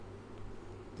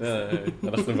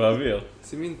אנחנו באוויר.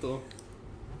 שים אינטרו.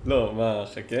 לא, מה,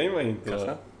 חכה עם האינטרו.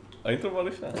 ככה? האינטרו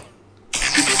בהליכה.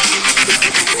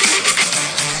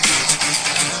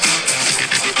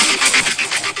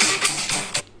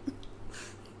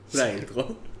 זה האינטרו.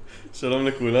 שלום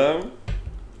לכולם.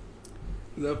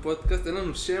 זה הפודקאסט, אין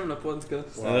לנו שם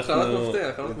לפודקאסט.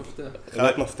 חלת מפתח.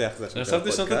 חלת מפתח זה השם של חשבתי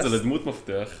לשנות את הפודקאסט. זה לדמות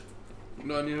מפתח.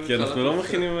 לא, אני אוהב כי חלת אנחנו לא מפתח.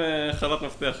 מכינים חלת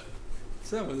מפתח.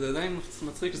 בסדר, אבל זה עדיין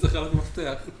מצחיק שזה חלת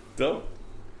מפתח. טוב.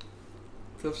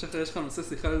 טוב שחר, יש לך נושא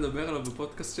שיחה לדבר עליו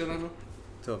בפודקאסט שלנו?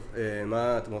 טוב,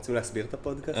 מה, אתם רוצים להסביר את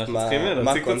הפודקאסט? אנחנו מה צריכים מה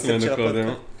להציג את הקונספט עצמנו של קודם.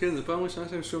 הפודקאסט? כן, זו פעם ראשונה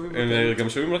שהם שומעים הם גם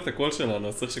שומעים רק את הקול שלנו,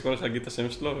 אז צריך שכל אחד יגיד את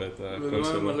השם שלו ואת הקול ובמה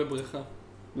שלו. ממלא בריכה.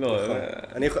 לא, נכון.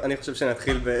 אני חושב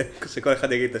שנתחיל שכל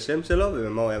אחד יגיד את השם שלו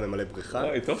ובמה הוא היה ממלא בריכה.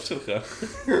 אוי, טוב שלך.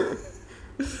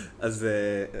 אז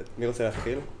מי רוצה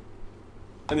להתחיל?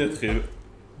 אני אתחיל.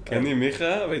 כן. אני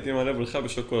מיכה והייתי ממלא בריכה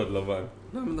בשוקולד לבן.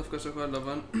 למה דווקא שוקולד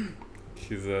לבן?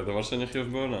 כי זה הדבר שאני הכי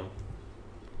אוהב בעולם.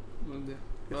 לא יודע.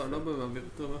 לא באוויר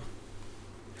טובה.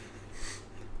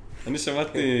 אני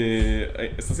שמעתי,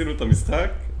 עשינו את המשחק,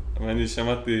 ואני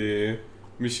שמעתי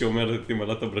מישהי אומרת לי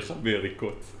מלאת הבריכה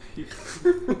ביריקות.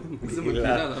 איזה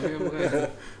מגינה, למה היא אמרה את זה?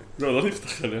 לא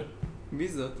נפתח עליה. מי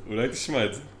זאת? אולי תשמע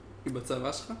את זה. היא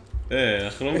בצבא שלך?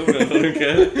 אנחנו לא מדברים על דברים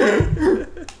כאלה.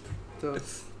 טוב.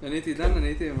 אני הייתי דן, אני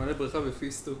הייתי ממלא בריכה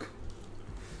בפיסטוק.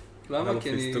 למה כי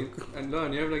אני... פיסטוק? לא,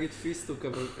 אני אוהב להגיד פיסטוק,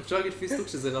 אבל אפשר להגיד פיסטוק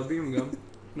שזה רבים גם.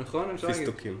 נכון? אפשר להגיד?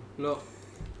 פיסטוקים. לא.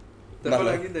 אתה מה יכול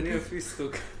לא? להגיד אני אוהב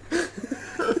פיסטוק.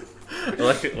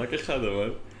 רק אחד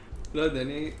אבל. לא יודע,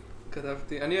 אני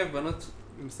כתבתי, אני אוהב בנות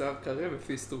עם שיער קרה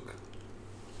ופיסטוק.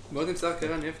 בנות עם שיער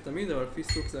קרה אני אוהב תמיד, אבל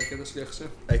פיסטוק זה הקטע שלי עכשיו.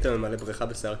 היית ממלא בריכה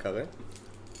בשיער קרה?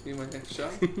 אם היה אפשר.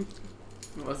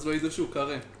 אז לא ידעו שהוא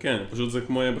קרה. כן, פשוט זה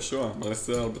כמו בשואה, מלא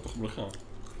שיער בתוך בריכה.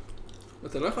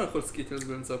 אתה לא יכול לאכול סקיטלס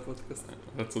באמצע הפודקאסט.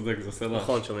 אתה צודק, זה עושה רעש.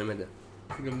 נכון, שומעים את זה.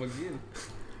 זה גם מגעיל.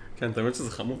 כן, אתה מבין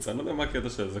שזה חמוץ, אני לא יודע מה הקטע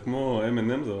של זה, כמו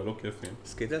M&M זה לא כיפי.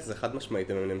 סקיטלס זה חד משמעית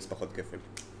M&M's פחות כיפים.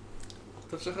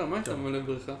 טוב שחר, מה אתה ממלא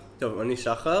בריכה? טוב, אני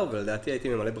שחר, ולדעתי הייתי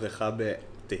ממלא בריכה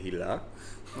בתהילה.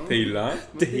 תהילה?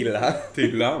 תהילה?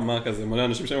 תהילה? מה כזה? מלא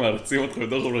אנשים שמערצים אותך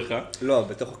בתוך הבריכה? לא,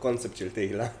 בתוך הקונספט של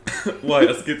תהילה. וואי,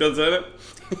 עשיתי על זה אלה?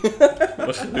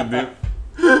 מחרידים.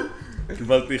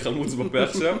 קיבלתי חמוץ בפה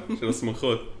עכשיו של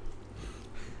השמחות.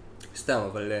 סתם,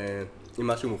 אבל אם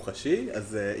משהו מוחשי,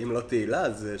 אז אם לא תהילה,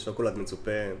 אז שוקולד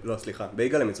מצופה, לא סליחה,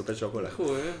 בייגלה מצופה שוקולד. איך הוא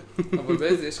אוהב? אבל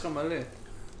באיזה? יש לך מלא.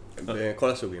 בכל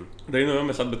הסוגים. דיינו יום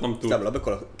אחד בטמטות. סתם, לא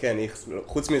בכל, כן,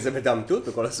 חוץ מזה בטמטות,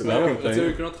 בכל הסוגים. למה? רצינו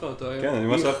לקנות לך אותו היום. כן, אני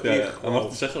ממש אהבתי, איך,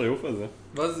 אמרתי שחר יעוף על זה.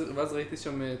 ואז ראיתי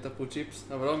שם טפו צ'יפס,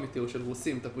 אבל לא אמיתי, הוא של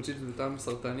רוסים, טפו צ'יפס בטעם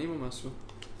סרטנים או משהו.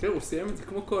 תראה, הוא סיים את זה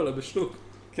כמו קולה, בשלוק.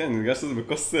 כן, בגלל שזה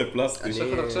בכוס פלסטיק.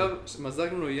 שחר עכשיו,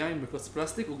 מזגנו לו יין בכוס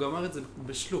פלסטיק, הוא גמר את זה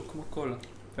בשלוק, כמו קולה.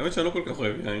 האמת שאני לא כל כך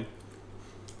אוהב יין.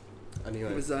 אני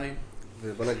אוהב. בזין.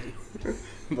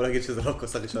 בוא נגיד שזה לא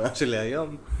הכוס הראשונה שלי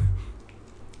היום.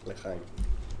 לחיים.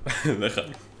 לך.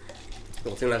 אתם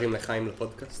רוצים להרים לחיים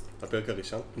לפודקאסט? הפרק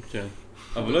הראשון? כן.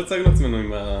 אבל לא הצגנו עצמנו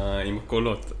עם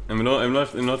הקולות. הם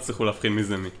לא הצליחו להבחין מי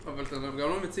זה מי. אבל אתה גם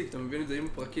לא מציג, אתה מבין את זה עם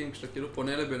הפרקים, כשאתה כאילו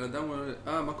פונה לבן אדם, הוא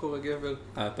אומר, מה קורה גבר?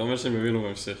 אתה אומר שהם הבינו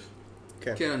בהמשך.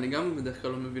 כן. כן, אני גם בדרך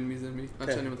כלל לא מבין מי זה מי,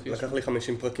 עד שאני מתחיל לקח לי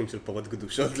 50 פרקים של פרות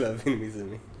קדושות להבין מי זה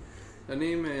מי.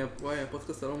 אני עם,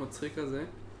 הפודקאסט הלא מצחיק הזה,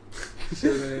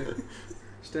 של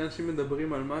שתי אנשים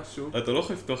מדברים על משהו, אתה לא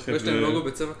יכול לפתוח את ויש זה. להם לוגו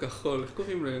בצבע כחול, איך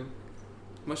קוראים להם?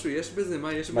 משהו יש בזה?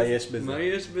 מה יש בזה? מה יש בזה? מה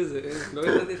יש בזה? לא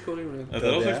ידעתי איך קוראים להם.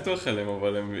 אתה לא יכול לפתוח עליהם,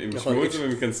 אבל הם ישמעו את זה והם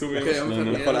ייכנסו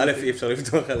וישמענו. נכון, א' אי אפשר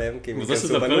לפתוח עליהם, כי הם מזל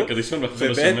שזה ייכנסו בנו. הפרק הראשון ואף אחד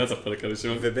לא שומע את הפרק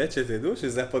הראשון. וב' שתדעו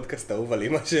שזה הפודקאסט האהוב על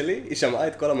אמא שלי, היא שמעה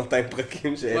את כל ה-200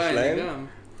 פרקים שיש וואי, אני להם. גם.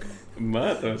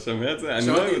 מה, אתה שומע את זה? אני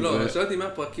לא אוהב את זה. שמעתי 100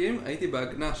 פרקים, הייתי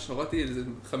בהגנש, הורדתי איזה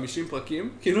 50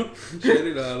 פרקים, כאילו, שיהיה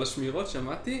לי לשמירות,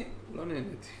 שמעתי, לא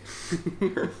נהניתי.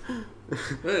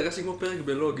 הרגשתי כמו פרק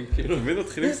בלוגי, כאילו. מבין,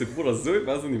 מתחילים סיפור הזוי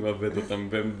ואז אני מאבד אותם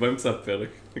באמצע הפרק.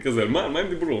 כזה, על מה הם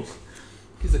דיברו?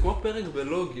 כי זה כמו פרק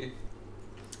בלוגי.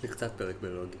 זה קצת פרק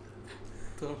בלוגי.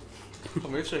 טוב,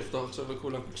 אבל אי אפשר לפתוח עכשיו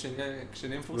לכולם, כשנהיה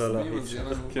לא, מפורסמים, אז יהיה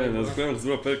לנו... כן, אז כולם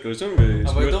יחזרו לפרק הראשון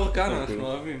אבל דור כאן אנחנו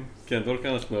אוהבים. כן, דור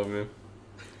כאן אנחנו אוהבים.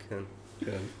 כן.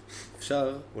 כן.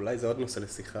 אפשר, אולי זה עוד נושא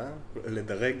לשיחה,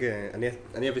 לדרג,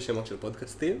 אני אביא שמות של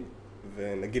פודקאסטים,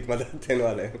 ונגיד מה דעתנו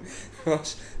עליהם.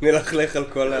 ממש נלכלך על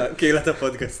כל קהילת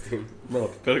הפודקאסטים. מה,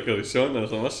 בפרק הראשון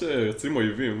אנחנו ממש יוצאים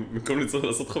אויבים. במקום לצורך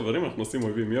לעשות חברים, אנחנו עושים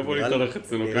אויבים. מי יבוא להתארח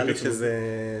אצלנו? נראה לי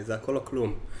שזה הכל או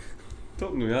כלום.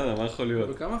 טוב, נו יאללה, מה יכול להיות?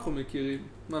 וכמה אנחנו מכירים?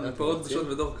 מה, מפרות קדושות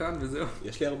ודור כאן וזהו?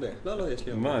 יש לי הרבה. לא, יש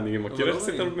לי הרבה. מה, אני מכיר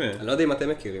יחסית הרבה. אני לא יודע אם אתם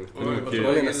מכירים.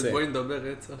 בואי נדבר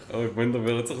רצח. בואי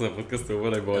נדבר רצח, זה הפודקאסט האהוב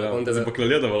עליי בוא בעולם. נדבר. זה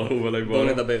בכללי הדבר האהוב עליי בואו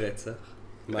בעולם. נדבר רצח.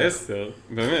 10,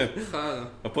 באמת. חרא.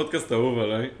 הפודקאסט האהוב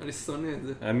עליי. אני שונא את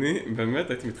זה. אני באמת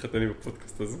הייתי מתחתן לי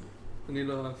בפודקאסט הזה. אני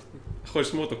לא אהבתי. יכול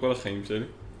לשמוע אותו כל החיים שלי.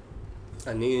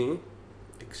 אני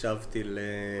הקשבתי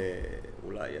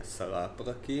לאולי 10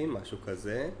 פרקים, משהו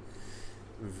כזה,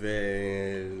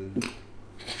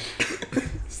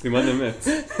 סימן אמת.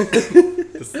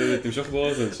 תמשוך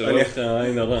באוזן, שלא יהיה לך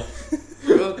עין הרע.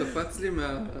 לא, קפץ לי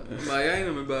מהיין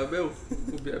המבעבע, הוא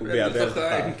ביעבע בתוך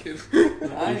העין, כאילו.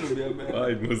 העין הוא ביעבע.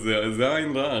 וואי, נו, זה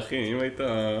עין רע, אחי, אם היית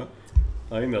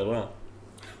עין הרע.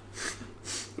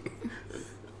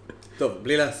 טוב,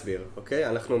 בלי להסביר, אוקיי?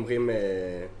 אנחנו אומרים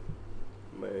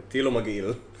טילו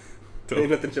מגעיל. אני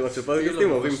נותן שמות של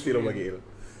פודקאסטים, אומרים טילו מגעיל.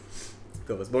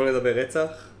 טוב, אז בואו נדבר רצח.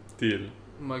 טיל.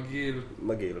 מגעיל.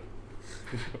 מגעיל.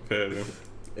 פלם.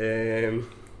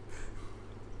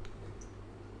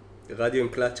 רדיו עם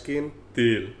קלצ'קין.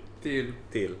 טיל. טיל.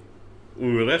 טיל.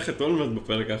 הוא אירח את אולמרט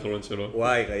בפרק האחרון שלו.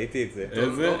 וואי, ראיתי את זה.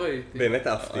 איזה? לא ראיתי. באמת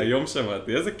אהבתי. היום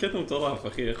שמעתי, איזה קטע מטורף,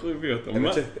 אחי, איך הוא הביא אותו?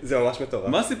 האמת שזה ממש מטורף.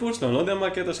 מה הסיפור שלו? אני לא יודע מה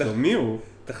הקטע שלו, מי הוא?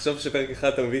 תחשוב שפרק אחד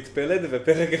אתה מביא את פלד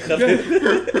ופרק אחד... אין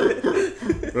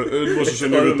משהו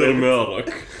שאני יותר מערק.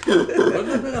 לא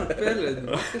נדבר על פלד,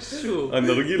 מה קשור?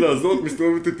 הנרגילה הזאת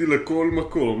מסתובבת איתי לכל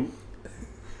מקום.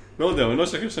 לא יודע, אני לא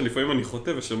אשקר שלפעמים אני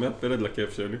חוטא ושומע פלד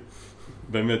לכיף שלי.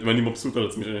 באמת, ואני מבסוט על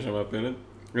עצמי שאני שומע פלד.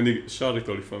 אני שר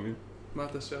איתו לפעמים. מה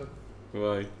אתה שר?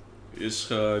 וואי, יש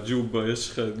לך ג'ובה, יש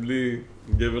לך דלי,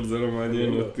 גבר זה לא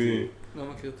מעניין אותי. לא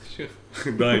מכיר את השיר.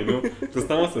 די, נו. אתה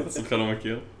סתם עושה את עצמך לא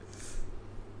מכיר.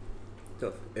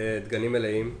 טוב, דגנים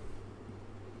מלאים.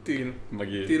 טיל.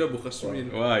 מגעיל. טיל אבו חשמיל.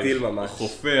 וואי, טיל ממש.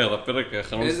 חופר, הפרק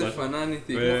האחרון איזה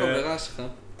פנניטי, כמו חברה שלך.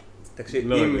 תקשיב,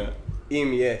 לא יודע.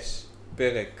 אם יש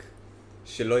פרק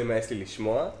שלא יימאס לי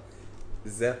לשמוע,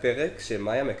 זה הפרק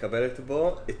שמאיה מקבלת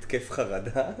בו התקף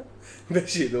חרדה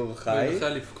בשידור חי. והיא מתחילה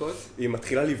לבכות? היא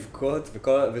מתחילה לבכות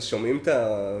ושומעים את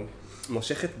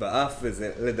המושכת באף,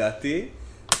 וזה לדעתי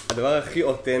הדבר הכי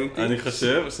אותנטי. אני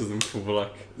חושב שזה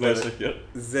מפוברק, לא אשקר.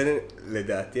 זה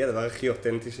לדעתי הדבר הכי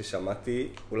אותנטי ששמעתי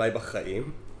אולי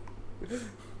בחיים.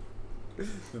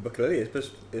 ובכללי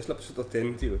יש לה פשוט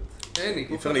אותנטיות. אין, היא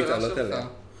כמו חברה שלך.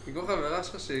 היא כמו חברה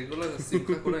שלך שיגעו לה לשים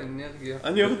לך כל האנרגיה.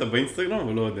 אני אוהב אותה באינסטגרם,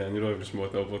 אבל לא יודע, אני לא אוהב לשמוע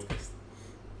אותה בפודקאסט.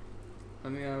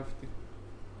 אני אהבתי.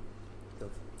 טוב,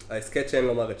 ההסקט שאין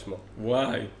לומר את שמו.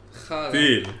 וואי, חרא.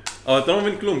 טיל. אבל אתה לא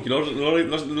מבין כלום, כי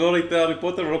לא ראית הארי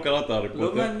פוטר ולא קראת הארי פוטר.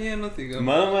 לא מעניין אותי גם.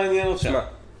 מה מעניין אותך? שמע.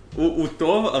 הוא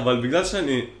טוב, אבל בגלל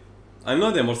שאני לא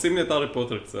יודע, הם עושים לי את הארי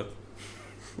פוטר קצת.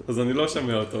 אז אני לא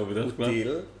שומע אותו בדרך הוא כלל.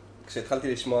 טיל.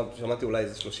 כשהתחלתי לשמוע, שמעתי אולי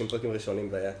איזה 30 פרקים ראשונים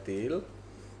והיה טיל.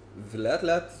 ולאט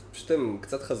לאט פשוט הם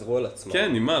קצת חזרו על עצמם.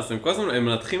 כן, נמאס, הם כל הזמן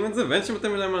מנתחים את זה ואין שם יותר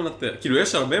מדי מה לנתח. כאילו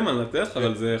יש הרבה מה לנתח,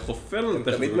 אבל זה חופר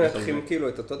לנתח. הם תמיד מנתחים כאילו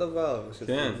את אותו דבר,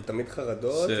 שזה תמיד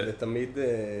חרדות ותמיד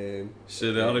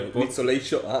ניצולי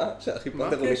שואה, שהארי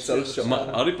פוטר הוא ניצול שואה.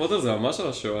 הארי פוטר זה ממש על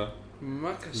השואה.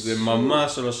 מה קשור? זה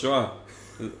ממש על השואה.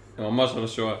 זה ממש על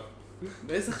השואה.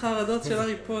 באיזה חרדות של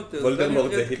הארי פוטר?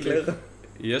 וולדמורט זה היטלר?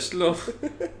 יש לו,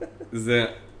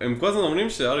 הם כל הזמן אומרים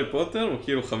שהארי פוטר הוא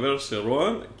כאילו חבר של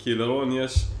רון, כי לרון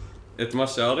יש את מה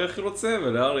שהארי הכי רוצה,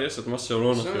 ולארי יש את מה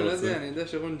שרון הכי לא רוצה. יודע, אני יודע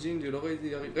שרון ג'ינג'י, לא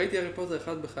ראיתי הארי פוטר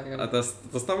אחד בחיי. אתה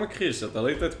סתם מכחיש, אתה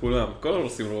ראית את כולם, כל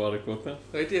הרוסים ראו הארי פוטר.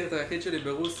 ראיתי את היחיד שלי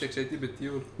ברוסיה כשהייתי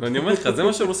בטיול. ואני אומר לך, זה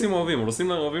מה שהרוסים אוהבים,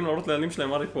 הרוסים אוהבים להראות לילדים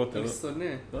שלהם הארי פוטר. אני שונא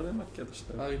לא יודע מה הקטע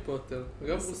שלהם. הארי פוטר,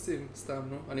 וגם רוסים, סתם,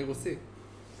 נו, אני רוסי.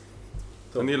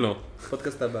 אני לא.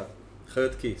 פודקאסט הבא,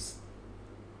 חיות כיס.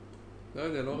 לא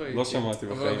יודע, לא ראיתי. לא שמעתי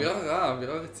בחיים. אבל אווירה רעה,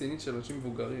 אווירה רצינית של אנשים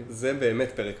מבוגרים. זה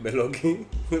באמת פרק בלוגי,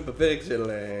 בפרק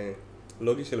של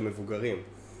לוגי של מבוגרים.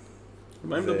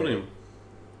 מה הם מדברים?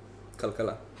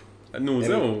 כלכלה. נו,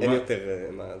 זהו. אין יותר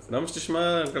מה זה. למה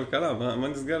שתשמע על כלכלה? מה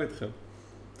נסגר איתכם?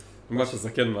 מה,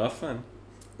 שזקן מאפן?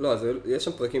 לא, אז יש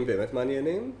שם פרקים באמת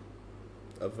מעניינים,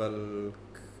 אבל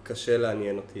קשה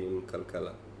לעניין אותי עם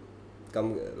כלכלה.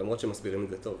 גם למרות שמסבירים את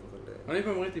זה טוב, אבל... אני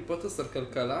פעם ראיתי פודקאסט על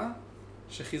כלכלה,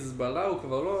 שחיזבאללה הוא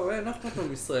כבר לא, אין אכפת לו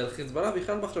מישראל, חיזבאללה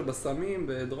בכלל עכשיו בסמים,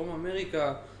 בדרום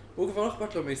אמריקה, הוא כבר לא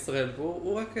אכפת לו מישראל,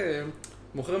 והוא רק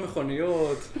מוכר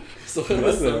מכוניות, סוחר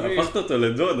בסמים. הפכת אותו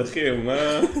לדוד, אחי,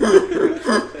 מה...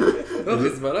 לא,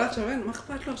 חיזבאללה עכשיו אין, מה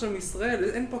אכפת לו עכשיו מישראל,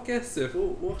 אין פה כסף,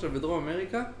 הוא עכשיו בדרום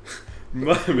אמריקה.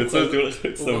 מה, בצלתי הולך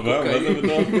לצבא? מה זה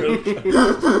בדרום אמריקה?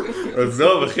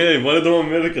 עזוב, אחי, בוא לדרום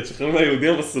אמריקה, תשחרר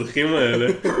מהיהודים המסריחים האלה,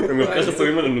 הם גם ככה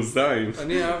שמים עלינו זין.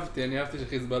 אני אהבתי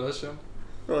שחיזבאללה שם.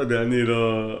 לא יודע, אני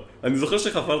לא... אני זוכר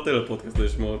שחפרתי לפודקאסט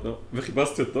לשמוע אותו,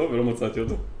 וחיפשתי אותו ולא מצאתי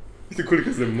אותו. הייתי כולי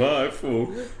כזה, מה, איפה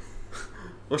הוא?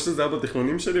 או שזה היה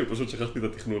בתכנונים שלי, ופשוט שכחתי את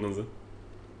התכנון הזה.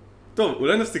 טוב,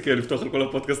 אולי נפסיק לפתוח על כל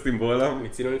הפודקאסטים בעולם.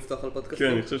 מיצינו לפתוח על פודקאסטים?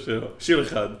 כן, אני חושב שלא. שיר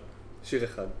אחד. שיר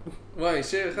אחד. וואי,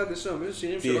 שיר אחד יש שם, יש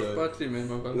שירים שלא אכפת לי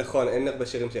מהם, אבל... נכון, אין הרבה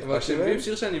שירים אבל שאכפת לי כשמביאים מהם.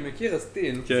 שיר שאני מכיר, אז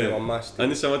טין. כן. זה ממש טין.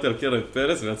 אני שמעתי על קרן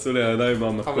פלס ויצאו לי הידיים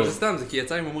מהמקום. אבל זה סתם, זה כי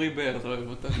יצא עם עמרי בר, אתה לא אוהב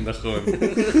אותה. נכון.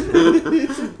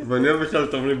 ואני אוהב בכלל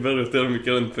את עמרי בר יותר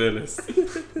מקרן פלס.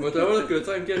 ואתה אוהב אותה כי הוא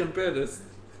יצא עם קרן פלס.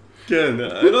 כן,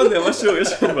 אני לא יודע, משהו, יש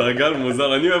שם מעגל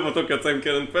מוזר. אני אוהב אותו כי יצא עם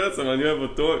קרן פלס, אבל אני אוהב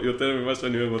אותו יותר ממה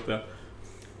שאני אוהב אותה.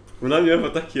 אולי אני אוהב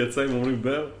אותה כי יצא עם עמרי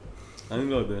בר?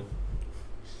 אני לא יודע.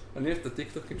 אני אוהב את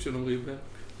הטיקטוקים של עמרי בר.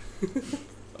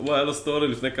 וואי, היה לו סטורי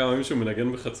לפני כמה ימים שהוא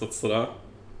מנגן בחצוצרה.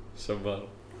 שבר.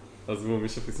 עזבו, מי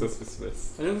שפספס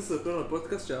פספס. אני רוצה לספר על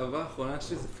הפודקאסט שהאהבה האחרונה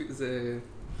שלי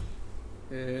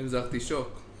זה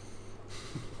ארטישוק.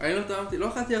 אני לא טעמתי, לא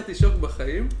אכלתי ארטישוק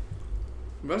בחיים,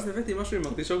 ואז הבאתי משהו עם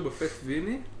ארטישוק בפט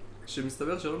ויני,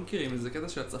 שמסתבר שלא מכירים, זה קטע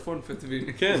של הצפון פט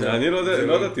ויני. כן, אני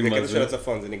לא ידעתי מה זה קטע זה. של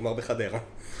הצפון, זה נגמר בחדרה.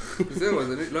 זהו,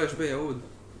 לא, יש ביהוד.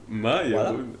 מה,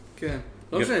 יהוד? כן.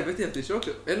 לא משנה, הבאתי ארטישוק,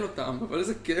 אין לו טעם, אבל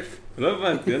איזה כיף. לא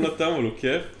הבנתי, אין לו טעם, אבל הוא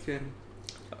כיף. כן.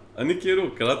 אני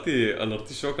כאילו קראתי על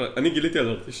ארטישוק, אני גיליתי על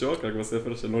ארטישוק רק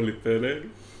בספר של נולי פלג.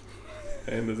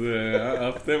 אין, אז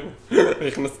אהבתם?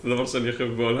 הכנסתי את הדבר שאני הכי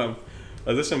אוהב בעולם.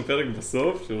 אז יש שם פרק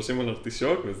בסוף שרושם על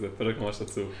ארטישוק, וזה פרק ממש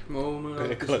עצוב. מה הוא אומר על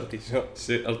פרק על ארטישוק.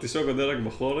 שארטישוק גודל רק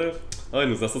בחורף.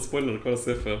 נו, זה לעשות ספוילר לכל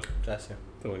הספר. קלאסיה.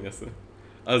 טוב, אני אעשה.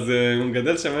 אז הוא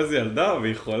מגדל שם איזה ילדה,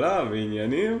 והיא חולה,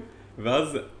 ועניינים,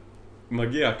 ואז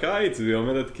מגיע הקיץ, והיא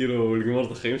עומדת כאילו לגמור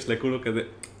את החיים שלה,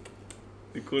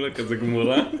 כולה כזה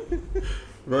גמורה.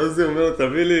 ואז היא אומרת,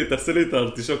 תעשה לי את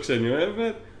הארטישוק שאני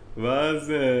אוהבת,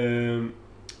 ואז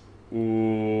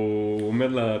הוא אומר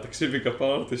לה, תקשיבי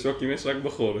כפר ארטישוק אם יש רק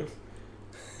בחורף.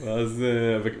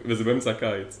 וזה באמצע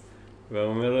הקיץ.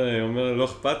 והוא אומר, לא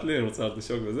אכפת לי, אני רוצה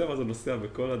ארטישוק וזה, ואז הוא נוסע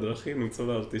בכל הדרכים, למצוא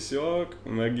לו ארטישוק,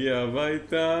 הוא מגיע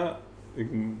הביתה,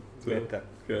 מתה.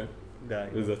 כן. די.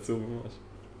 וזה עצוב ממש.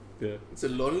 זה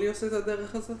לונלי עושה את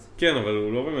הדרך הזאת? כן, אבל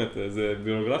הוא לא באמת, זה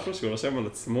ביוגרפיה שהוא רשם על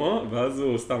עצמו, ואז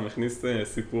הוא סתם הכניס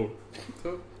סיפור.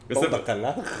 טוב. או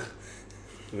בתנ"ך?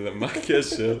 מה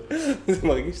הקשר? זה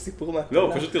מרגיש סיפור מהתנ"ך. לא,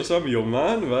 הוא פשוט תרשם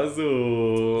יומן, ואז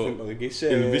הוא... זה מרגיש...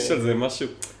 הלביש על זה משהו...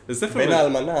 זה ספר... בין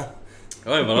האלמנה.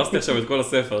 אוי, הרסתי עכשיו את כל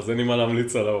הספר, אז אין לי מה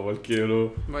להמליץ עליו, אבל כאילו...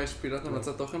 מה, יש פילת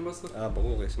המלצת תוכן בסוף?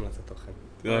 ברור, יש המלצת תוכן.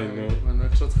 די, נו. אני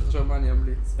עכשיו צריך לחשוב מה אני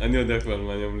אמליץ. אני יודע כבר על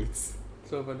מה אני אמליץ.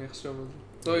 טוב, אני אחשוב על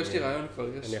זה. טוב, יש לי רעיון כבר,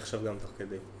 יש. אני עכשיו גם תוך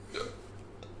כדי.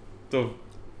 טוב.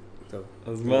 טוב.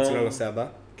 אז אתם מה... רוצים לנושא הבא?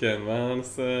 כן, מה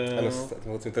הנושא... אתם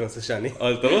רוצים את הנושא שאני?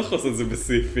 אבל אתה לא יכול לעשות את זה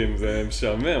בסעיפים, זה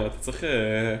משעמם, אתה צריך...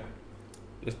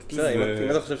 לתת לא, לזה...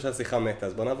 אם אתה חושב שהשיחה מתה,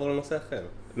 אז בוא נעבור לנושא אחר.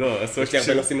 לא, יש לי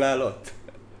הרבה נושאים לעלות.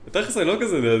 אתה חסר לא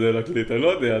כזה להקליט, אני לא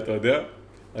יודע, אתה יודע?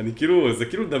 אני כאילו, זה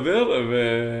כאילו לדבר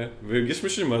ויש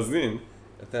מישהו שמאזין.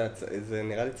 זה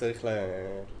נראה לי צריך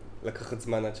לקחת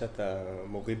זמן עד שאתה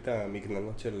מוריד את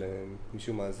המגננות של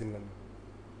מישהו מאזין לנו.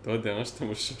 אתה יודע, מה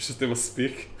שאתה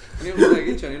מספיק. אני רוצה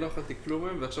להגיד שאני לא אכלתי כלום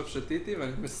היום ועכשיו שתיתי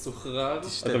ואני מסוחרר.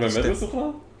 אתה באמת מסוחרר?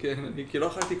 כן, כי לא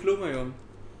אכלתי כלום היום.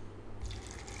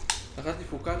 אכלתי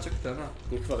פוקאצ'ה קטנה.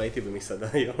 אני כבר הייתי במסעדה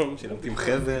היום, שילמתי עם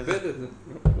חבר. עובד את זה.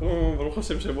 ברוך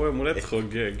השם שבו יום הולדת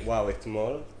חוגג. וואו,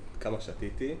 אתמול, כמה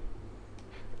שתיתי,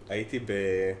 הייתי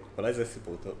אולי זה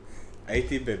סיפור טוב.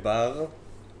 הייתי בבר,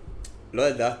 לא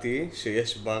ידעתי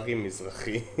שיש ברים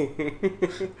מזרחי.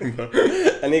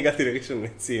 אני הגעתי לראשון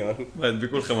לציון. מה,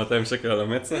 הדביקו לך 200 שקל על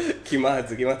המצח? כמעט,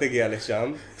 זה כמעט הגיע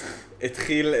לשם.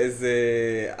 התחיל איזה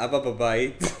אבא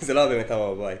בבית, זה לא היה באמת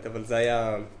אבא בבית, אבל זה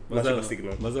היה משהו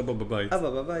בסגנון. מה זה אבא בבית? אבא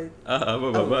בבית.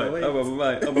 אבא בבית, אבא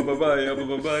בבית, אבא בבית, אבא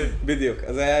בבית. בדיוק,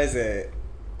 אז היה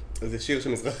איזה שיר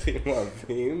שמזרחים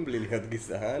אוהבים, בלי להיות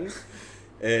גזען.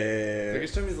 תגיד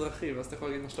שאתה מזרחי, ואז אתה יכול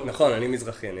להגיד מה שאתה רוצה. נכון, אני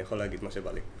מזרחי, אני יכול להגיד מה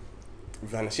שבא לי.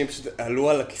 ואנשים פשוט עלו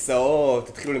על הכיסאות,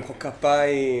 התחילו למחוא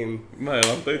כפיים. מה,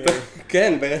 הרמת איתה?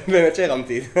 כן, באמת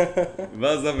שהרמתי.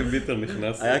 ואז אבי ביטר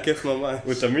נכנס. היה כיף ממש.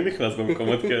 הוא תמיד נכנס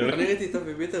במקומות כאלה. אני ראיתי את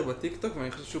אבי ביטר בטיקטוק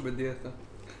ואני חושב שהוא בדיאטה.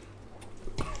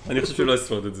 אני חושב שהוא לא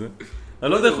ישרוד את זה.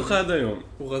 אני לא יודע איך הוא חי עד היום.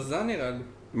 הוא רזה נראה לי.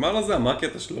 מה רזה? מה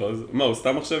הקטע שלו? מה, הוא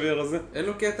סתם עכשיו יהיה רזה? אין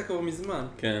לו קטע כבר מזמן.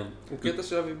 כן. הוא קטע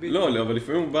של אבי ביטר. לא, אבל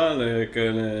לפעמים הוא בא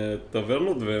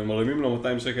לטברנות ומרימים לו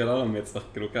 200 שקל על המצח,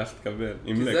 כאילו כך, תקבל,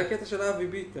 עם כי לק. זה הקטע של אבי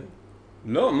ביטר.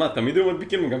 לא, מה, תמיד היו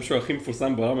מדביקים, גם שהוא הכי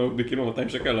מפורסם בעולם, היו מדביקים לו 200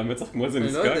 שקל על המצח כמו איזה אני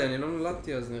נזקק. לא יודע, אני לא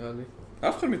נולדתי אז נראה לי.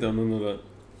 אף אחד מאיתנו לא נולד.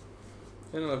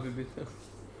 אין על אבי ביטר.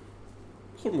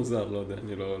 בחור מוזר, לא יודע,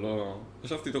 אני לא...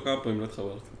 ישבתי איתו כמה פעמים, לא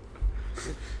התחברתי.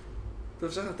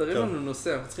 טוב, שחר, תראי לנו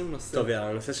נושא, אנחנו צריכים נושא. טוב, יאללה,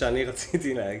 הנושא שאני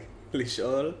רציתי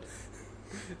לשאול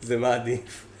זה מה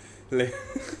עדיף.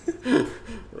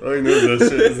 אוי נו,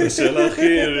 זו שאלה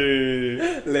הכי...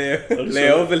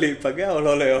 לאהוב ולהיפגע או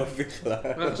לא לאהוב בכלל?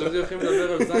 חשבתי הולכים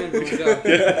לדבר על זין ועוגה.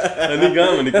 אני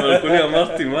גם, אני כבר כולי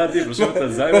אמרתי, מה עדיף, לשבת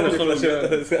על זין או לאכול עוגה?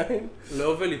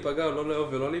 לאהוב ולהיפגע או לא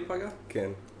לאהוב ולא להיפגע? כן.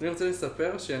 אני רוצה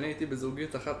לספר שאני הייתי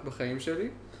בזוגיות אחת בחיים שלי,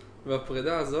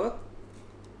 והפרידה הזאת,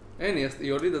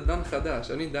 היא הולידה דן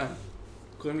חדש, אני דן.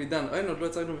 קוראים לי דן, עוד לא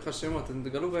הצגנו בכלל שמות, אתם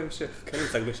תגלו בהמשך. כן,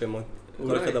 הצג בשמות. כל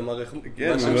אולי. אחד אמר איך...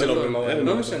 כן, בשם שלו ומה הוא היה.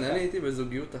 לא משנה, אני הייתי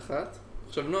בזוגיות אחת.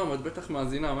 עכשיו נועם, את בטח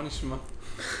מאזינה, מה נשמע?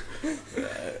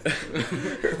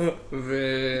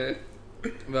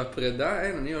 והפרידה,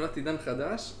 אני הולדתי דן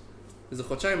חדש. איזה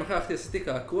חודשיים אחרי הלכתי, עשיתי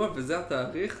קעקוע, וזה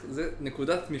התאריך, זה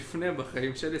נקודת מפנה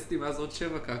בחיים שלי. עשיתי מאז עוד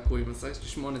 7 קעקועים, אז יש לי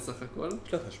 8 סך הכל.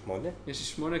 יש לך 8? יש לי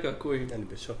 8 קעקועים. אני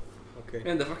בשוק, אוקיי.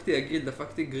 כן, דפקתי עגיל,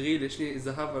 דפקתי גריל, יש לי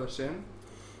זהב על השם.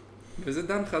 וזה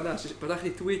דן חדש, פתח לי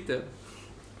טוויטר.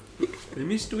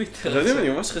 למי יש טוויטר? אני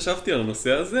ממש חשבתי על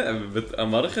הנושא הזה,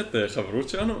 המערכת חברות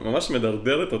שלנו ממש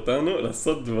מדרדרת אותנו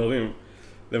לעשות דברים.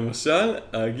 למשל,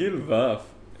 העגיל באף.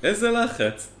 איזה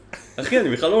לחץ. אחי, אני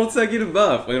בכלל לא רוצה עגיל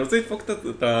באף, אני רוצה לדפוק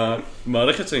את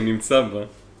המערכת שאני נמצא בה.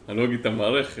 אני לא אגיד את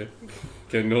המערכת,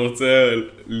 כי אני לא רוצה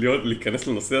להיכנס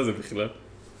לנושא הזה בכלל.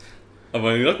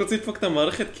 אבל אני רק רוצה לדפוק את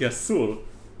המערכת כי אסור.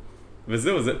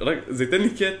 וזהו, זה ייתן לי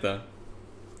קטע.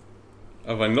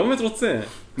 אבל אני לא באמת רוצה.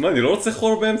 מה, אני לא רוצה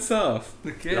חור באמצע אף.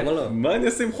 למה לא? מה אני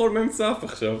אעשה עם חור באמצע אף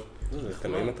עכשיו? זה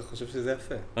תלוי אם אתה חושב שזה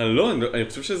יפה. אני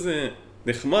חושב שזה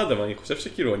נחמד, אבל אני חושב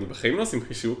שכאילו, אני בחיים לא עושים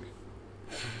חישוק.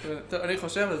 אני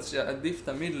חושב שעדיף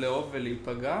תמיד לאהוב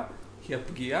ולהיפגע, כי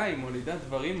הפגיעה היא מולידה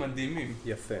דברים מדהימים.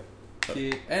 יפה. כי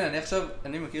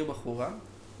אני מכיר בחורה,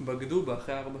 בגדו בה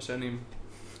אחרי 4 שנים.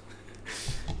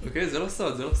 אוקיי, זה לא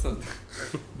סוד.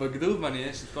 בגדו בה,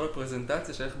 יש את כל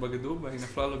הפרזנטציה שאיך בגדו בה, היא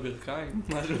נפלה על הברכיים,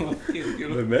 משהו מפחיד,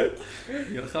 כאילו. באמת?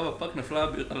 היא הלכה בפארק, נפלה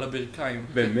על הברכיים.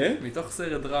 באמת? מתוך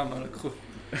סרט דרמה לקחו.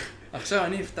 עכשיו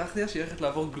אני הבטחתי לה שהיא הולכת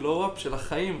לעבור גלו-אפ של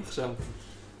החיים עכשיו.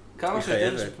 כמה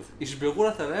שיותר ישברו לה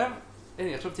את הלב,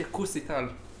 הנה, עכשיו תהיה כוסית על.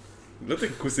 לא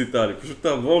תהיה כוסית על, היא פשוט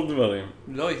תעבור דברים.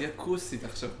 לא, היא תהיה כוסית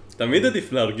עכשיו. תמיד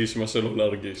עדיף להרגיש מה שלא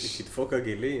להרגיש. שתדפוק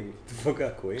עגילים, תדפוק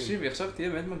קעקועים. תקשיבי, עכשיו תהיה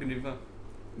באמת מגניבה.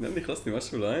 אני נכנסתי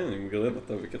משהו לעין, אני מגרד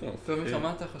אותה בקטע מפחיד. טוב, מיכה,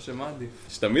 מה אתה חושב? מה עדיף?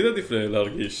 שתמיד עדיף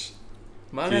להרגיש.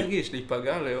 מה להרגיש?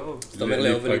 להיפגע, לאהוב? זאת אומרת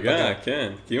לאהוב ולהיפגע.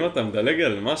 כן. כי אם אתה מדלג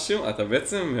על משהו, אתה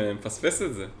בעצם מפספס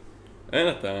את זה.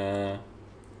 אתה...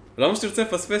 למה שתרצה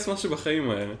לפספס משהו בחיים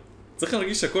האלה? צריך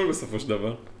להרגיש הכל בסופו של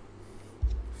דבר.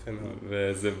 יפה מאוד.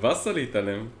 וזה בסה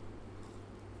להתעלם.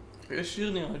 יש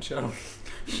שיר נראה שם,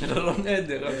 של אלון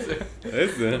נדר על זה.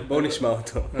 איזה? בואו נשמע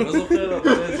אותו. אני לא זוכר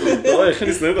אבל איזה. אוי, איך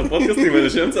אני שנא את הפודקאסטים האלה,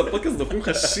 שאמצע הפודקאסט דופקים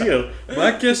לך שיר. מה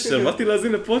הקשר? באתי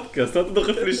להאזין לפודקאסט, מה אתה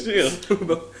דוחף לי שיר?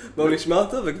 בואו נשמע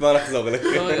אותו וכבר נחזור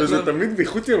אליכם. וזה תמיד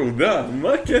באיכות ילודה,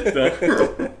 מה הקטע?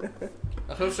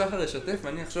 עכשיו שחר ישתף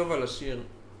ואני אחשוב על השיר.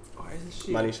 אוי, איזה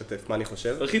שיר. מה אני אשתף? מה אני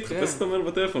חושב? אחי, תחפש את המייל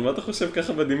בטלפון, מה אתה חושב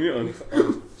ככה בדמיון?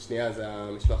 שנייה, זה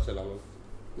המשלוח שלנו.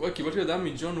 וואי, קיבלתי הודעה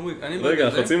מג'ון וויק. רגע,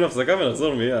 אנחנו יוצאים להפסקה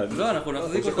ונחזור מיד. לא, אנחנו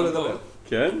נחזיק אותו לדבר.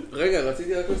 כן? רגע,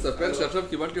 רציתי רק לספר שעכשיו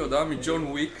קיבלתי הודעה מג'ון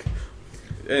וויק.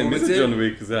 מי זה ג'ון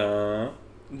וויק? זה ה...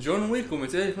 ג'ון וויק, הוא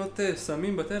מציע לקנות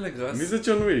סמים בטלגראס. מי זה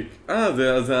ג'ון וויק?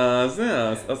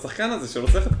 זה השחקן הזה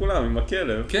שרוצח את כולם עם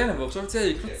הכלב. כן, אבל עכשיו מציע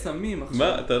לקנות סמים עכשיו.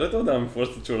 מה, אתה יודע את ההודעה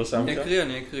המפורשת שהוא רשם לך?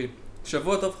 אני אקריא.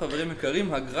 שבוע טוב חברים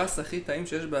יקרים, הגראס הכי טעים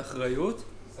שיש באחריות.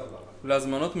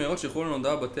 להזמנות מהירות שיכולו לנו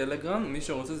הודעה בטלגרם, מי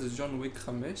שרוצה זה ג'ון וויק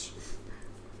 5.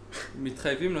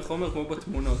 מתחייבים לחומר כמו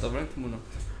בתמונות, אבל אין תמונות.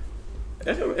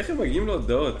 איך הם מגיעים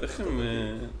להודעות?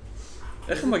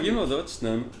 איך הם מגיעים להודעות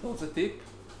שנן? אתה רוצה טיפ?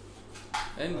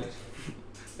 אין לי.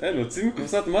 אין, הוצאים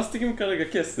מקופסת מסטיקים כרגע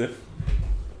כסף.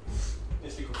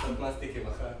 יש לי קופסת מסטיקים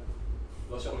אחת.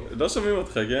 לא שומעים. לא שומעים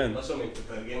אותך, כן. לא שומעים,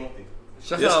 תתרגם אותי.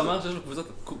 שחר אמר שיש לו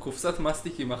קופסת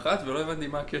מסטיקים אחת ולא הבנתי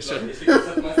מה הקשר. לא, יש לי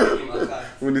קופסת מסטיקים אחת.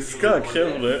 הוא נזקק,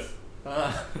 חבר'ה.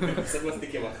 קופסת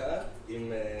מסטיקים אחת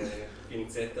עם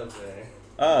פינצטה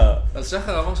ו... אז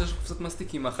שחר אמר שיש לו קופסת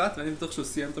מסטיקים אחת ואני בטוח שהוא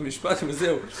סיים את המשפט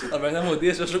וזהו. אבל אני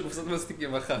מודיע שיש לו קופסת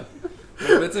מסטיקים אחת.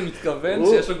 הוא בעצם מתכוון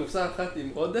שיש לו קופסה אחת עם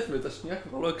עודף ואת השנייה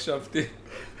כבר לא הקשבתי.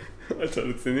 אתה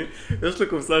רציני? יש לו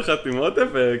קופסה אחת עם עודף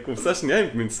וקופסה שנייה עם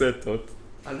פינצטות.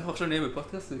 אנחנו עכשיו נהיה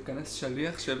בפודקאסט וייכנס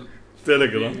שליח של...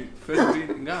 טלגרם.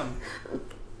 גם.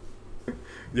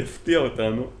 יפתיע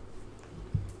אותנו.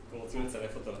 אתם רוצים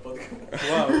לצרף אותו לפודקאסט?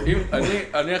 וואו,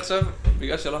 אני עכשיו,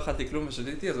 בגלל שלא אכלתי כלום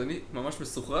ושתיתי, אז אני ממש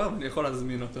מסוחרר ואני יכול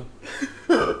להזמין אותו.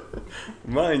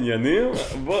 מה העניינים?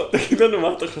 בוא, תגיד לנו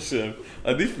מה אתה חושב.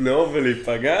 עדיף לאהוב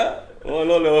ולהיפגע, או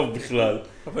לא לאהוב בכלל?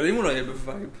 אבל אם הוא לא יהיה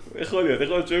בווייב. יכול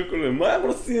להיות שהם כולם, מה הם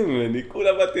עושים ממני?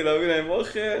 כולה באתי להביא להם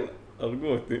אוכל, הרגו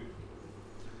אותי.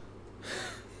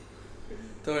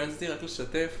 טוב, אני רציתי רק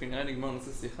לשתף, נראה נגמר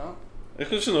נושא שיחה. אני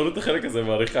חושב שנולד את החלק הזה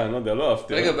בעריכה, אני לא יודע, לא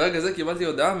אהבתי. רגע, ברגע זה קיבלתי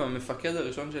הודעה מהמפקד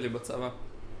הראשון שלי בצבא.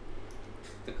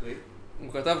 תקריא.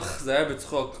 הוא כתב, זה היה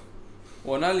בצחוק.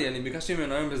 הוא ענה לי, אני ביקשתי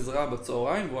ממנו היום עזרה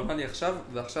בצהריים, והוא ענה לי עכשיו,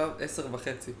 ועכשיו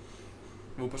 10:30.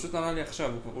 והוא פשוט ענה לי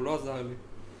עכשיו, הוא לא עזר לי.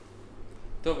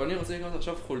 טוב, אני רוצה לקנות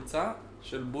עכשיו חולצה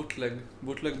של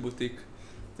בוטלג בוטיק.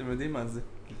 אתם יודעים מה זה?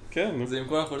 כן. זה עם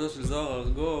כל החולצות של זוהר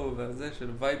ארגו, וזה של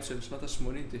וייב של שנות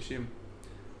ה-80-90.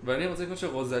 ואני רוצה לקנות של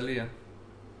רוזליה.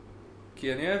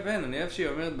 כי אני אוהב שהיא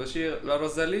אומרת בשיר, לא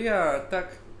רוזליה, טק.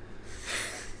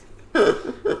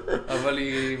 אבל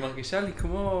היא מרגישה לי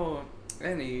כמו...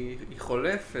 אין, היא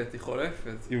חולפת.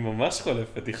 היא ממש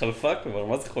חולפת, היא חלפה כבר,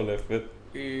 מה זה חולפת?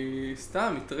 היא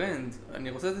סתם, היא טרנד. אני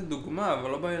רוצה לתת דוגמה, אבל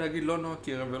לא בא לי להגיד לא נועה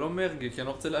קירל ולא מרגי, כי אני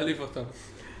לא רוצה להעליב אותם.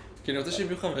 כי אני רוצה שהם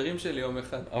יהיו חברים שלי יום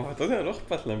אחד. אבל אתה יודע, לא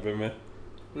אכפת להם באמת.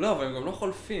 לא, אבל הם גם לא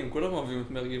חולפים, כולם אוהבים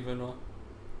את מרגי ונועה.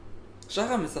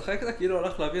 שחר משחק את כאילו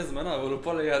הולך להביא הזמנה, אבל הוא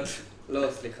פה ליד.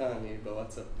 לא, סליחה, אני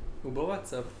בוואטסאפ. הוא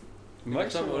בוואטסאפ. מה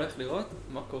עכשיו קשור? הוא הולך לראות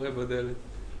מה קורה בדלת.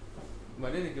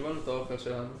 מעניין, קיבלנו את האוכל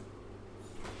שלנו.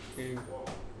 לא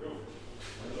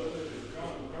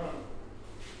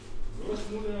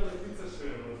רשמו לי על הפיצה שם,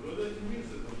 אז לא יודע מי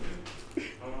זה, אתה מבין?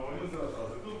 אבל רואים את זה לך,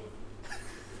 זה טוב.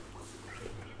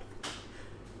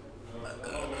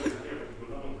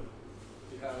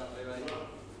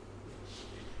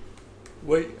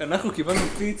 וואי, אנחנו קיבלנו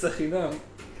פיצה חינם.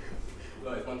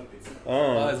 לא, הזמנתי פיצה.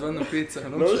 הזמנו פיצה,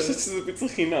 לא חושבת שזה פיצה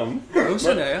חינם. לא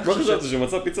משנה, היה מה חשבת,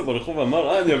 שמצא פיצה ברחוב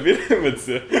ואמר, אני אביא להם את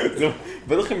זה.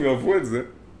 בטח הם יאהבו את זה.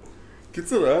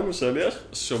 קיצור, היה לנו שליח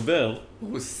שובר.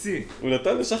 רוסי. הוא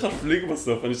נתן לשחר פליק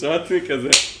בסוף, אני שמעתי כזה.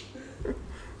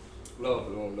 לא,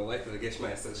 אבל הוא נורא התרגש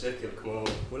מה10 שקל, כמו...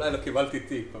 אולי לא קיבלתי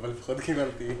טיפ, אבל לפחות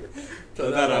קיבלתי.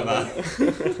 תודה רבה.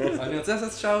 אני רוצה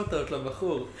לעשות שאוט-אוט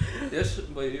לבחור. יש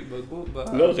בגור...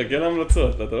 לא, חכה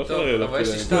להמלצות, אתה לא יכול טוב, אבל יש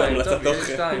לי להפיל. 2, המלצת טוב, יש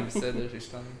אוכל. 2, בסדר, יש לי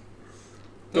 2.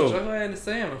 טוב. טוב, עכשיו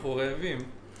נסיים, אנחנו רעבים.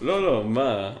 לא,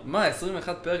 מה? מה,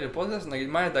 21 פרק לפודקאסט? נגיד,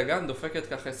 מאיה דגן דופקת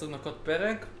ככה 20 דקות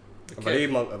פרק? אבל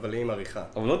היא עם עריכה.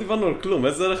 אבל לא דיברנו על כלום,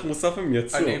 איזה ערך מוסף הם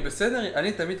יצאו? אני בסדר,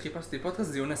 אני תמיד חיפשתי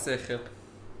פודקאסט זיוני שכל.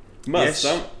 מה,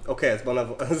 סתם? אוקיי, אז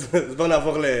בוא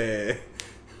נעבור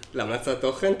להמלצת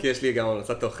תוכן, כי יש לי גם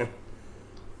המלצת תוכן.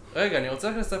 רגע, אני רוצה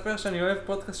רק לספר שאני אוהב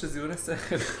פודקאסט של זיוני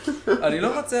שכל. אני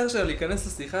לא רוצה עכשיו להיכנס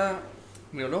לשיחה,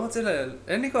 אני לא רוצה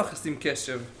אין לי כוח לשים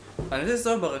קשב. אני רוצה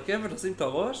לנסוע ברכבת, לשים את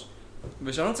הראש,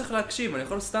 ושאני לא צריך להקשיב, אני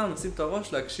יכול סתם לשים את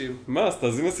הראש להקשיב. מה, אז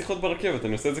תאזין לשיחות ברכבת,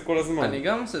 אני עושה את זה כל הזמן. אני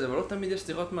גם עושה את זה, אבל לא תמיד יש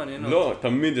שיחות מעניינות. לא,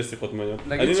 תמיד יש שיחות מעניינות.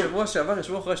 נגיד שבוע שעבר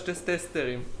ישבו אחרי 2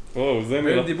 טסטרים. או, זה והם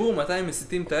נראה. דיברו מתי הם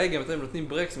מסיתים את ההגה, מתי הם נותנים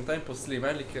ברקס, מתי הם פוסלים,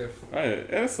 היה לי כיף.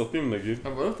 אלה סרטים נגיד.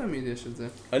 אבל לא תמיד יש את זה.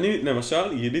 אני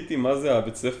למשל גיליתי מה זה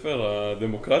הבית ספר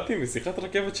הדמוקרטי משיחת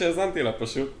רכבת שהאזנתי לה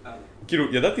פשוט.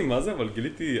 כאילו, ידעתי מה זה, אבל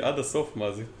גיליתי עד הסוף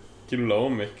מה זה. כאילו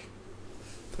לעומק.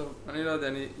 טוב, אני לא יודע,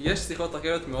 יש שיחות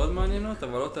רכבת מאוד מעניינות,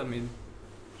 אבל לא תמיד.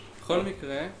 בכל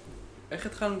מקרה, איך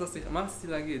התחלנו את השיחה? מה רציתי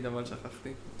להגיד, אבל שכחתי.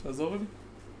 תעזור לי.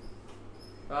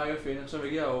 יופי, הנה עכשיו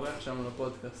הגיע האורח שלנו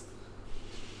לפודקאסט.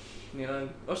 נראה לי.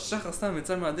 או ששחר סתם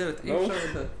יצא מהדלת, אי אפשר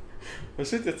לדעת.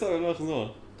 פשוט יצא ולא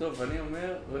אחזור. טוב, אני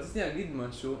אומר, רציתי להגיד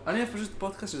משהו. אני אוהב פשוט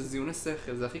פודקאסט של זיוני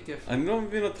שכל, זה הכי כיף. אני לא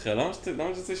מבין אותך, למה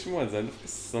שתרצה לשמוע את זה? אני דווקא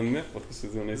שונא פודקאסט של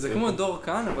זיוני זה שכל. כמו דור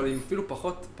כאן, אבל עם אפילו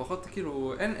פחות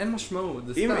כאילו, אין משמעות,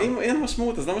 זה סתם. אם אין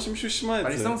משמעות, אז למה שמישהו ישמע את זה?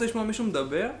 אני סתם רוצה לשמוע מישהו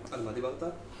מדבר. על מה דיברת?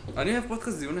 אני אוהב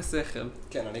פודקאסט זיוני שכל.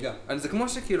 כן, אני גם. זה כמו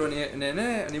שכאילו, אני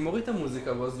נהנה, אני מוריד את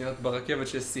המוזיקה באוזניות ברכבת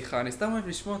שיש שיחה, אני סתם אוהב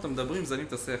לשמוע אותם מדברים, זנים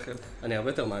את השכל. אני הרבה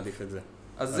יותר מעדיף את זה.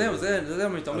 אז זהו, זה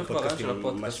מתעמך ברעיון של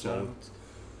הפודקאסט שלנו.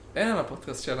 אין על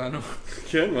הפודקאסט שלנו.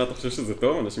 כן, מה אתה חושב שזה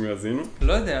טוב? אנשים יאזינו?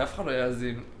 לא יודע, אף אחד לא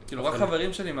יאזין. כאילו, רק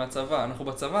חברים שלי מהצבא, אנחנו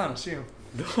בצבא, אנשים.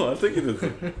 לא, אל תגיד את זה.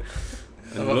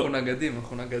 אבל אנחנו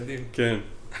נגדים. כן.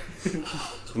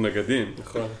 אנחנו נגדים.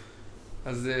 נכון.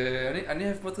 אז אני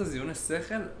אוהב פודקאסט זיוני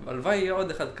שכל, והלוואי יהיה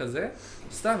עוד אחד כזה.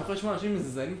 סתם, יכול לשמוע אנשים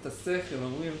מזיינים את השכל,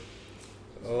 אומרים...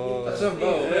 עכשיו בא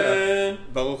אורח.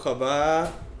 ברוך הבא.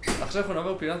 עכשיו אנחנו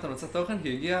נעבור פינת המלצת תוכן,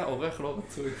 כי הגיע אורח לא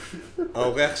רצוי.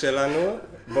 האורח שלנו,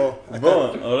 בוא,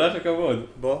 אורח הכבוד.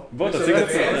 בוא תציג את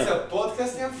עצמך.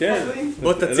 פודקאסטים כן.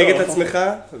 בוא תציג את עצמך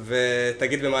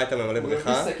ותגיד במה אתה ממלא הוא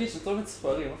בריכה. מביא שקית של צומת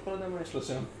ספרים, אף אחד לא יודע מה יש לו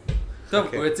שם. טוב,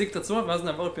 הוא יציג את עצמו ואז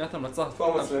נעבור לפינת המלצה.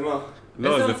 פה המצלמה.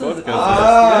 לא, זה פודקאסט.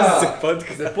 זה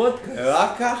פודקאסט. זה פודקאסט. רק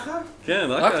ככה? כן,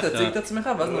 רק רק תציג את ככה. עצמך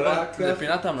ואז נעבור רק ככה.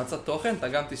 לפינת המלצת תוכן, אתה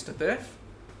גם תשתתף.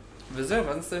 וזהו,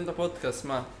 ואז נסיים את הפודקאסט,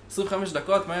 מה? 25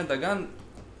 דקות, מאיה דגן,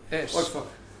 אש. עוד פעם.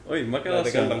 אוי, מה קרה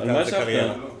דגן שם? בנתה על מה על זה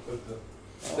קריירה.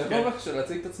 ישבת? תבוא בבקשה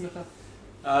להציג את עצמך.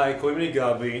 היי, קוראים לי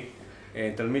גבי.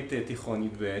 תלמיד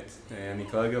תיכונית ב', אני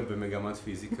כרגע במגמת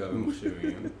פיזיקה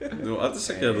ומחשבים. נו, אל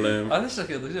תשקר להם. אל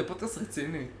תשקר, זה פודקאסט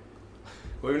רציני.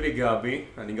 קוראים לי גבי,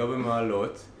 אני גר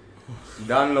במעלות.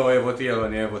 דן לא אוהב אותי, אבל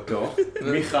אני אוהב אותו.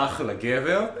 מיכה אחלה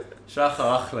גבר,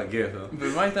 שחר אחלה גבר.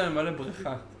 ומה הייתה ממלא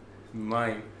בריכה?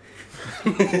 מים.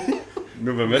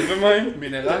 נו, באמת במים?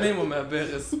 מינרלים או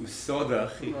מהברז? סודה,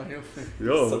 אחי. יופי.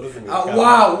 יואו.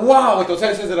 וואו, אתה רוצה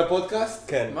לעשות את זה לפודקאסט?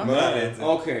 כן, מה? נעלה את זה.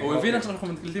 אוקיי. הוא הבין עכשיו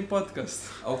שאנחנו מקליטים פודקאסט.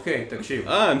 אוקיי, תקשיב.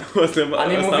 נו, אז למה?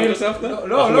 אני סתם מוביל- חשבת?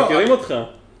 לא, אנחנו לא. מכירים אותך.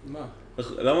 מה?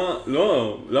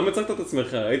 למה הצגת את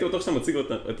עצמך? הייתי בטוח שאתה מציג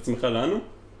את עצמך לנו?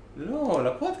 לא,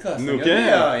 לפודקאסט, נו, אני כן.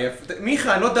 יודע.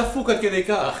 מיכה, אני לא דפוק עד כדי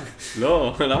כך.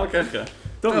 לא, למה ככה?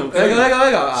 טוב, נו,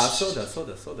 רגע.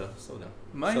 סודה.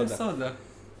 מה עם סודה?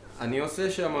 אני עושה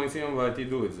שהמרצים הבאים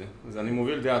תדעו את זה. אז אני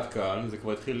מוביל דעת קהל, זה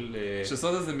כבר התחיל...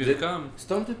 שסודה זה מרקם.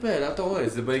 סתום את הפה, אתה רואה,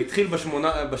 זה התחיל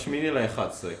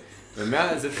ב8/11.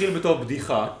 זה התחיל בתור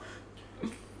בדיחה.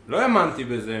 לא האמנתי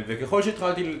בזה, וככל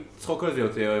שהתחלתי לצחוק על זה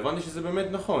יותר, הבנתי שזה באמת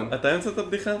נכון. אתה המצאת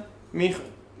בדיחה? מיכה,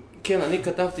 כן, אני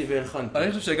כתבתי והלחנתי.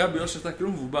 אני חושב שגבי לא שתה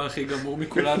כלום והוא בר הכי גמור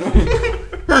מכולנו.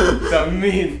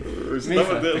 תמיד. סתם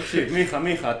מיכה, הדרך. תקשיב,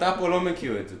 מיכה, אתה פה לא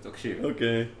מכיר את זה, תקשיב.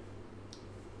 אוקיי.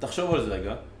 תחשוב על זה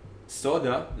רגע,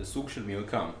 סודה זה סוג של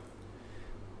מרקם.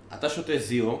 אתה שותה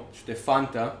זירו, שותה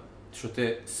פנטה, שותה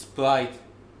ספרייט,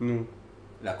 נו.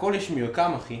 להכל יש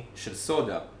מרקם אחי של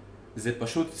סודה. זה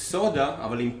פשוט סודה,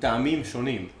 אבל עם טעמים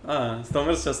שונים. אז אתה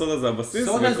אומר שהסודה זה הבסיס?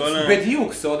 סודה, וכל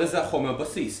בדיוק, סודה זה החומר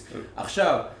בסיס.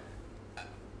 עכשיו,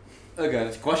 רגע,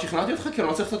 כבר שכנעתי אותך כי אני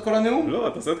לא צריך לעשות את כל הנאום?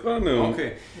 לא, תעשה את כל הנאום. אוקיי.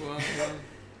 וואו.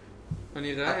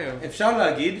 אני רעב. אפשר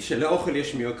להגיד שלאוכל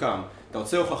יש מרקם. אתה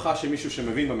רוצה הוכחה שמישהו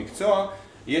שמבין במקצוע,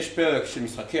 יש פרק של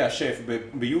משחקי השף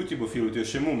ביוטיוב אפילו,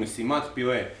 תרשמו, משימת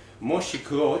פירה. מושי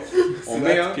קרוט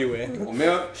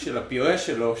אומר שלפירה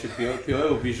שלו, שפירה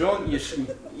אוביז'ון,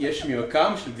 יש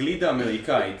מרקם של גלידה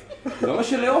אמריקאית. זה אומר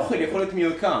שלאוכל יכול להיות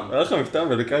מרקם. היה לך מבטא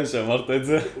אמריקאי שאמרת את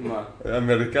זה? מה?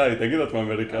 אמריקאי, תגיד את מה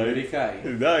אמריקאי. אמריקאי.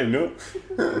 די, נו.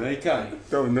 אמריקאי.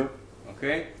 טוב, נו.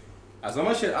 אוקיי? אז זה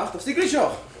אומר תפסיק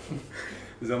לשוך!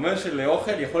 זה אומר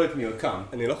שלאוכל יכול להיות מרקם.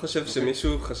 אני לא חושב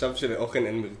שמישהו חשב שלאוכל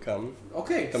אין מרקם.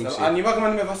 אוקיי, תמשיך. אני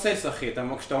מבסס אחי,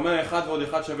 כשאתה אומר 1 ועוד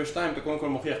 1 שווה 2, אתה קודם כל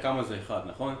מוכיח כמה זה 1,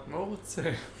 נכון? מה הוא רוצה?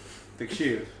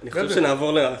 תקשיב. אני חושב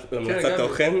שנעבור להמלצת גבי.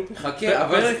 תוכן. חכה,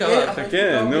 אבל פרק הבא,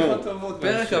 חכה, נו.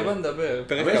 פרק הבא נדבר.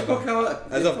 פרק אבל יש פה הבא. כמה...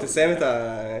 עזוב, תסיים את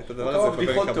הדבר הזה כמה בפרק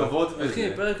בדיחות הבא. טובות. אחי,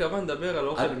 פרק הבא נדבר על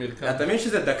אוכל מרקם. אתה מבין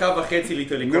שזה 1.5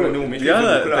 ליטרלי כל הנאום, יש לי את זה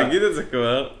יאללה, מוקלט. תגיד את זה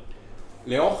כבר.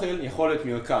 לאוכל יכול להיות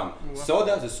מרקם.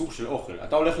 סודה זה סוג של אוכל.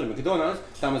 אתה הולך למקדונלדס,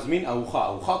 אתה מזמין ארוחה.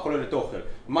 ארוחה כוללת אוכל.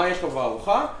 מה יש לך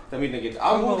בארוחה? תמיד נגיד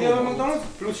המבורגר במקדונלדס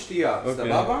פלוס שתייה.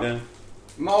 סבבה? כן.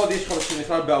 מה עוד יש לך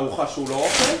שנכלל בארוחה שהוא לא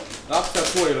אוכל? רק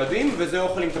צעקו הילדים, וזה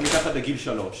אוכל אם אתה מתחת לגיל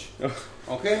 3.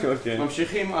 אוקיי? אוקיי.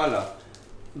 ממשיכים הלאה.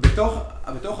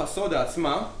 בתוך הסודה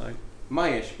עצמה, מה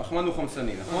יש? פחמן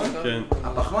דו-חמצני, נכון? כן.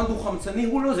 הפחמן דו-חמצני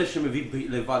הוא לא זה שמביא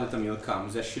לבד את המרקם,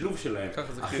 זה השילוב שלהם.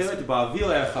 ככה זה אחרת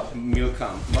באוויר היה לך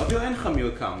מרקם. באוויר אין לך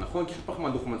מרקם, נכון? כי יש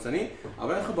פחמן דו-חמצני,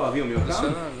 אבל אין לך באוויר מרקם,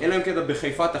 אלא אם כן אתה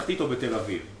בחיפה תחתית או בתל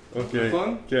אביב. אוקיי.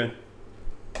 נכון? כן.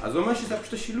 אז זה אומר שזה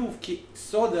פשוט השילוב, כי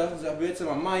סודה זה בעצם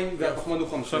המים והפחמן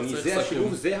דו-חמצני, צריך זה לסכם.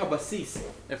 השילוב, זה הבסיס.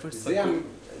 איפה יש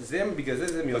בגלל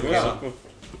זה מרקם.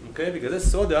 אוקיי? בגלל זה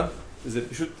סודה זה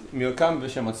פשוט מרקם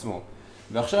בשם עצמו.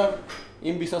 ועכשיו,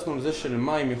 אם ביססנו על זה של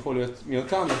מים יכול להיות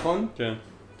מרקם, נכון? כן.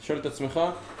 אתה שואל את עצמך,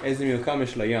 איזה מרקם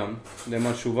יש לים? אתה יודע מה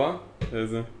התשובה?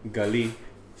 איזה? גלי.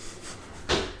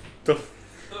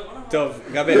 טוב,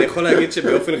 גבי, אני יכול להגיד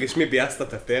שבאופן רשמי ביאסת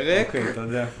את הפרק. אוקיי, אתה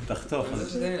יודע, תחתוך. זה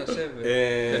שתן לי לשבת.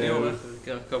 אני עורך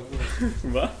קבוע.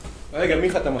 מה? רגע,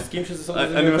 מיכה, אתה מסכים שזה סודה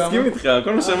זה אני מרקם? מסכים איתך,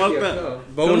 כל מה שאמרת.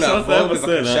 בואו כל מה שאמרת נעבור היה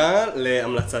בסדר. בבקשה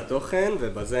להמלצת תוכן,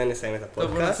 ובזה נסיים את טוב,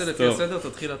 בוא נעשה הפודקאסט. לפי הסדר,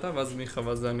 תתחיל אתה ואז מיכה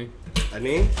ואז אני.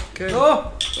 אני? כן.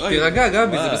 תירגע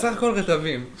גבי, זה בסך הכל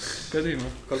רטבים. קדימה.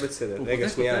 הכל בסדר. הוא רגע,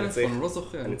 פותח שנייה, אני בטלפון, הוא לא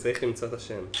זוכר. צריך למצוא את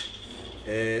השם.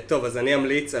 טוב, אז אני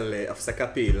אמליץ על הפסקה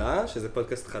פעילה, שזה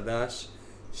פודקאסט חדש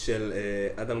של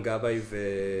אדם גבאי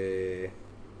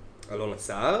ואלון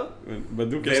הסער.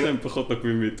 בדוק יש להם פחות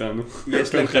עוקבים מאיתנו.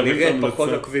 יש להם אתם חייבים כנראה את ההמלצה. פחות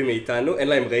עוקבים מאיתנו, אין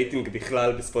להם רייטינג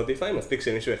בכלל בספוטיפיי, מספיק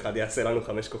שמישהו אחד יעשה לנו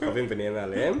 5 כוכבים ונהיה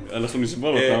מעליהם. אנחנו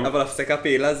נשבור אותם. אבל הפסקה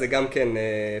פעילה זה גם כן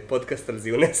פודקאסט על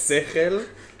זיוני שכל.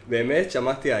 באמת,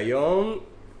 שמעתי היום,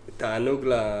 תענוג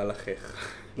לחך.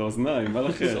 לאוזניים, מה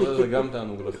לכם? סודה זה גם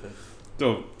תענוג לכם.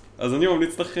 טוב, אז אני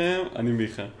ממליץ לכם, אני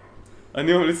מיכה.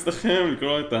 אני ממליץ לכם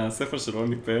לקרוא את הספר של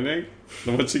רוני פלג,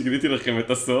 למרות שגיליתי לכם את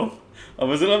הסוף,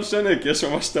 אבל זה לא משנה, כי יש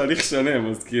ממש תהליך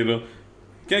שלם, אז כאילו...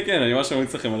 כן, כן, אני ממש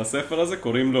ממליץ לכם על הספר הזה,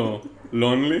 קוראים לו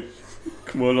לונלי,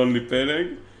 כמו לונלי פלג,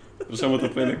 רשם אותו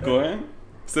פלג כהן.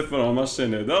 ספר ממש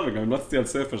נהדר, וגם המלצתי על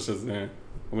ספר שזה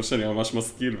אומר שאני ממש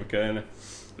משכיל וכאלה.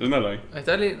 אין עליי.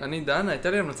 הייתה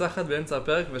לי המלצה אחת באמצע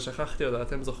הפרק ושכחתי אותה,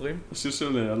 אתם זוכרים? השיר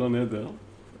של אלון עדר.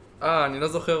 אני לא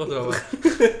זוכר אותו, אבל...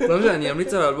 לא משנה, אני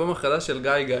אמליץ על האלבום החדש של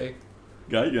גיא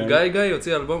גיא. גיא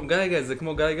יוציא אלבום, גיא זה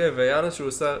כמו גיא ויאללה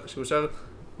שהוא שר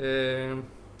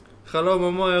חלום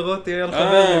הומו אירוטי על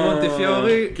חבר ממונטי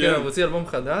פיורי. כן, הוא הוציא אלבום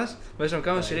חדש, ויש שם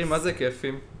כמה שירים מה זה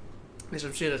כיפים. יש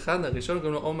שם שיר אחד, הראשון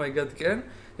קוראים לו אומייגאד כן,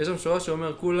 יש שם שורה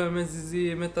שאומר כולם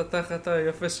מזיזים את התחת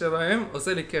היפה שלהם,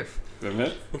 עושה לי כיף.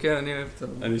 באמת? כן, אני אוהב את זה.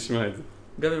 אני אשמע את זה.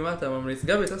 גבי, מה אתה ממליץ?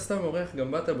 גבי, אתה סתם עורך,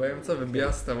 גם באת באמצע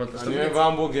וביאסת, אבל אתה אני אוהב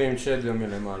המבורגר עם צ'אט גם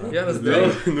מלמעלה. יאללה, זה לא,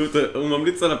 הוא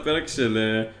ממליץ על הפרק של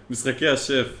משחקי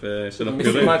השף, של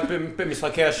הפירה.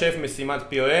 משחקי השף, משימת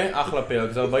פירה, אחלה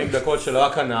פרק, זה 40 דקות של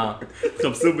רק הנאה.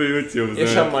 תחפשו ביוטיוב. יש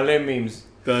שם מלא מימס.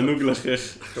 תענוג לחך.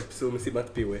 תחפשו משימת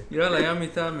פירה. יאללה, ימי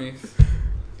תמי.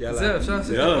 יאללה. זהו, אפשר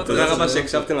לעשות את יאללה, הפודקאסט. תודה רבה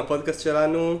שהקשבתם לפודקאסט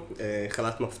שלנו,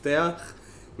 חלת מפתח.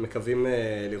 מקווים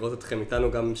לראות אתכם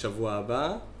איתנו גם בשבוע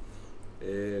הבא.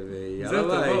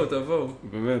 ויאללה ביי. זהו, תבואו.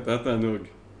 באמת, היה תענוג.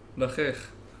 לחך.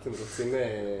 אתם רוצים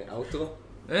אאוטרו?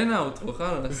 אין האוטרו,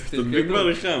 חלאס. תדביק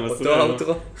בעריכה, מסוים. אותו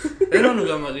האוטרו? אין לנו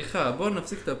גם עריכה, בואו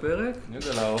נפסיק את הפרק. אני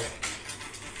יודע לערוך.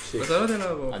 אתה לא יודע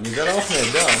לערוך. אני יודע לערוך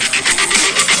נהדר.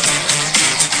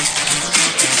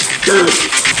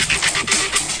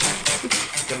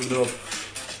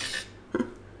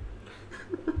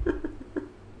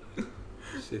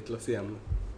 שיט, לא סיימנו.